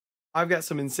I've got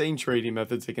some insane trading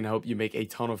methods that can help you make a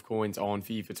ton of coins on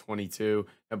FIFA 22.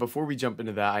 Now, before we jump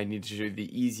into that, I need to show you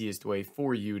the easiest way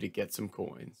for you to get some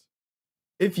coins.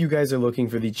 If you guys are looking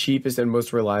for the cheapest and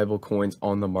most reliable coins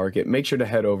on the market, make sure to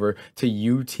head over to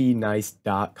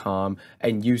utnice.com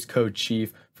and use code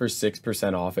CHIEF for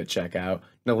 6% off at checkout.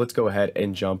 Now, let's go ahead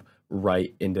and jump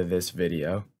right into this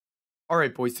video. All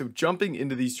right, boys. So jumping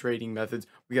into these trading methods,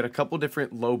 we got a couple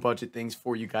different low budget things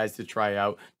for you guys to try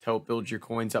out to help build your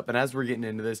coins up. And as we're getting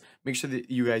into this, make sure that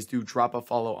you guys do drop a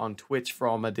follow on Twitch for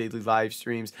all my daily live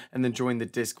streams and then join the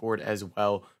Discord as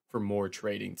well for more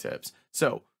trading tips.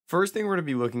 So first thing we're going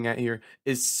to be looking at here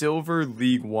is Silver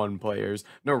League One players.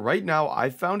 Now, right now, I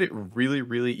found it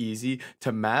really easy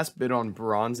to mass bid on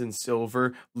Bronze and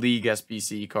Silver League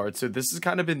SBC cards. So this has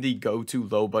kind of been the go-to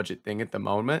low budget thing at the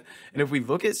moment. And if we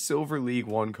look at Silver League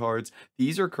One cards,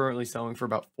 these are currently selling for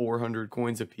about 400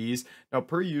 coins a piece. Now,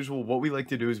 per usual, what we like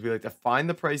to do is we like to find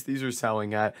the price these are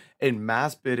selling at and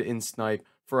mass bid and snipe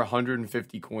for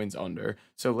 150 coins under.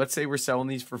 So let's say we're selling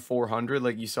these for 400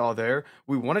 like you saw there.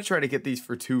 We want to try to get these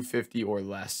for 250 or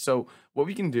less. So what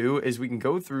we can do is we can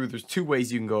go through, there's two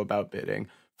ways you can go about bidding.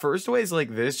 First way is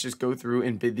like this, just go through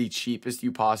and bid the cheapest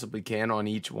you possibly can on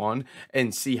each one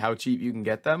and see how cheap you can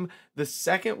get them. The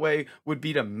second way would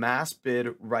be to mass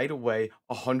bid right away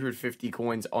 150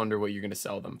 coins under what you're going to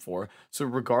sell them for. So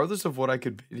regardless of what I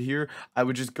could bid here, I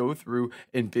would just go through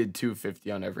and bid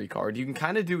 250 on every card. You can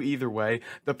kind of do either way.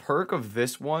 The perk of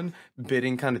this one,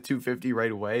 bidding kind of 250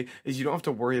 right away, is you don't have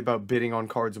to worry about bidding on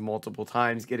cards multiple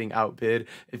times, getting outbid.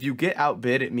 If you get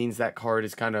outbid, it means that card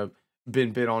is kind of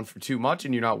been bid on for too much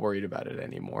and you're not worried about it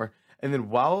anymore. And then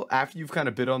after you've kind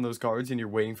of bid on those cards and you're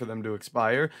waiting for them to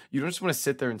expire, you don't just want to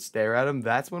sit there and stare at them.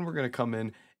 That's when we're going to come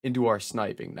in into our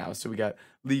sniping now. So we got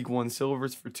League One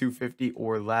silvers for 250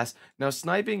 or less. Now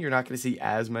sniping, you're not going to see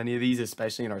as many of these,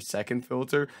 especially in our second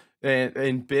filter.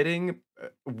 And bidding,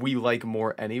 we like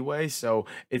more anyway. So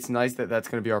it's nice that that's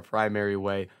going to be our primary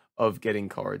way of getting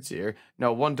cards here.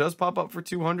 Now, one does pop up for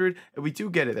 200, and we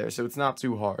do get it there, so it's not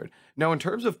too hard. Now, in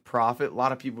terms of profit, a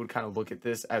lot of people would kind of look at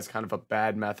this as kind of a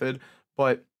bad method,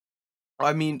 but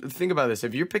I mean, think about this.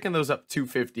 If you're picking those up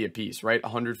 250 a piece, right?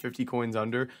 150 coins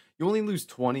under, you only lose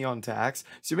 20 on tax.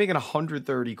 So you're making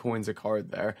 130 coins a card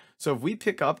there. So if we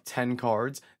pick up 10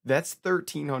 cards, that's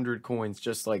 1,300 coins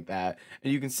just like that.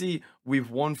 And you can see we've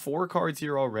won 4 cards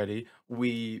here already.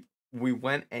 We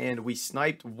went and we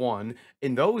sniped one,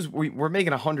 and those we're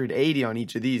making 180 on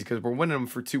each of these because we're winning them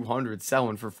for 200,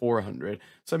 selling for 400.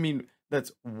 So I mean,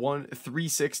 that's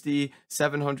 360,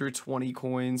 720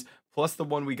 coins plus the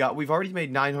one we got. We've already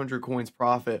made 900 coins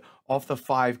profit off the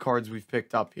 5 cards we've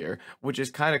picked up here, which is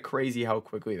kind of crazy how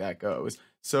quickly that goes.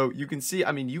 So you can see,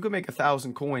 I mean, you can make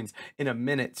 1,000 coins in a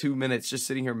minute, 2 minutes, just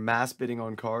sitting here mass bidding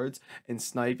on cards and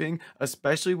sniping,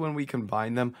 especially when we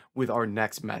combine them with our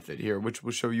next method here, which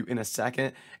we'll show you in a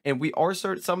second. And we are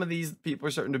some of these people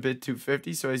are starting to bid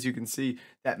 250. So as you can see,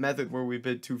 that method where we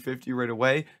bid 250 right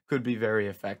away could be very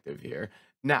effective here.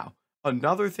 Now,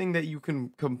 another thing that you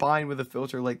can combine with a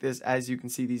filter like this, as you can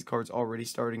see these cards already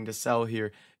starting to sell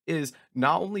here, is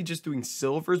not only just doing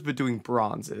silvers, but doing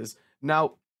bronzes.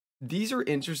 Now, these are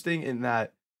interesting in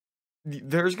that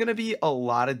there's going to be a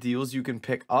lot of deals you can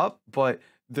pick up, but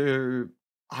it's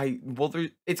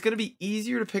going to be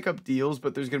easier to pick up deals,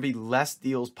 but there's going to be less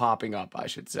deals popping up, I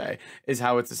should say, is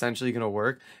how it's essentially going to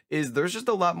work. Is there's just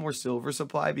a lot more silver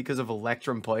supply because of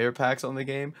Electrum player packs on the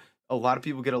game. A lot of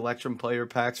people get Electrum player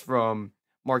packs from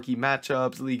marquee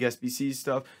matchups, League SBC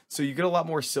stuff. So you get a lot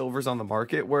more silvers on the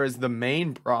market, whereas the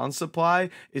main bronze supply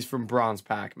is from bronze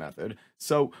pack method.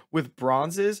 So with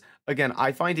bronzes, again,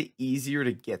 I find it easier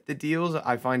to get the deals.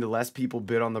 I find less people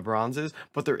bid on the bronzes,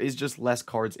 but there is just less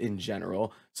cards in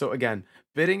general. So again,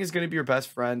 bidding is going to be your best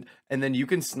friend, and then you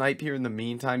can snipe here in the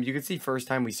meantime. You can see first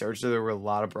time we searched, there were a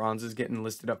lot of bronzes getting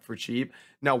listed up for cheap.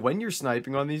 Now, when you're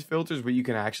sniping on these filters, what you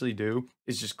can actually do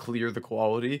is just clear the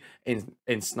quality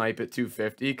and snipe at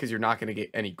 250 because you're not going to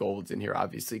get any golds in here,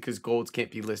 obviously, because golds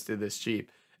can't be listed this cheap.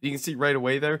 You can see right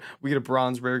away there, we get a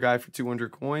bronze rare guy for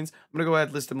 200 coins. I'm going to go ahead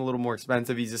and list him a little more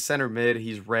expensive. He's a center mid.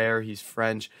 He's rare. He's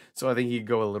French. So I think he could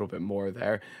go a little bit more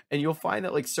there. And you'll find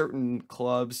that like certain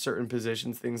clubs, certain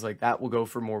positions, things like that will go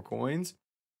for more coins.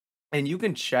 And you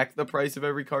can check the price of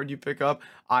every card you pick up.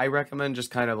 I recommend just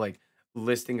kind of like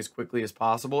listing as quickly as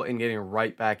possible and getting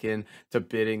right back in to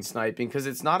bidding, sniping, because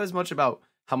it's not as much about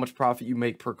how much profit you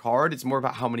make per card. It's more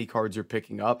about how many cards you're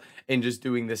picking up and just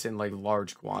doing this in like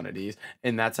large quantities.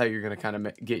 And that's how you're going to kind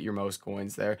of get your most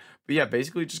coins there. But yeah,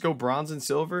 basically just go bronze and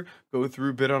silver, go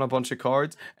through, bid on a bunch of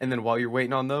cards. And then while you're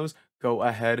waiting on those, go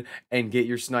ahead and get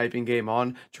your sniping game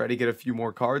on. Try to get a few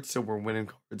more cards so we're winning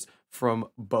cards from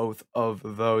both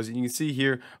of those. And you can see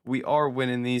here, we are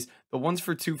winning these. The ones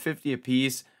for 250 a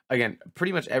piece, again,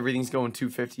 pretty much everything's going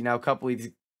 250 now.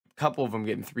 Couple of them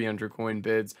getting 300 coin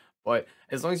bids, but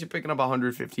as long as you're picking up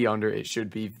 150 under, it should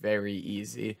be very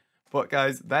easy. But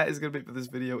guys, that is going to be it for this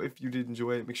video. If you did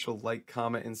enjoy it, make sure to like,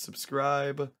 comment, and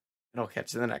subscribe, and I'll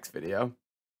catch you in the next video.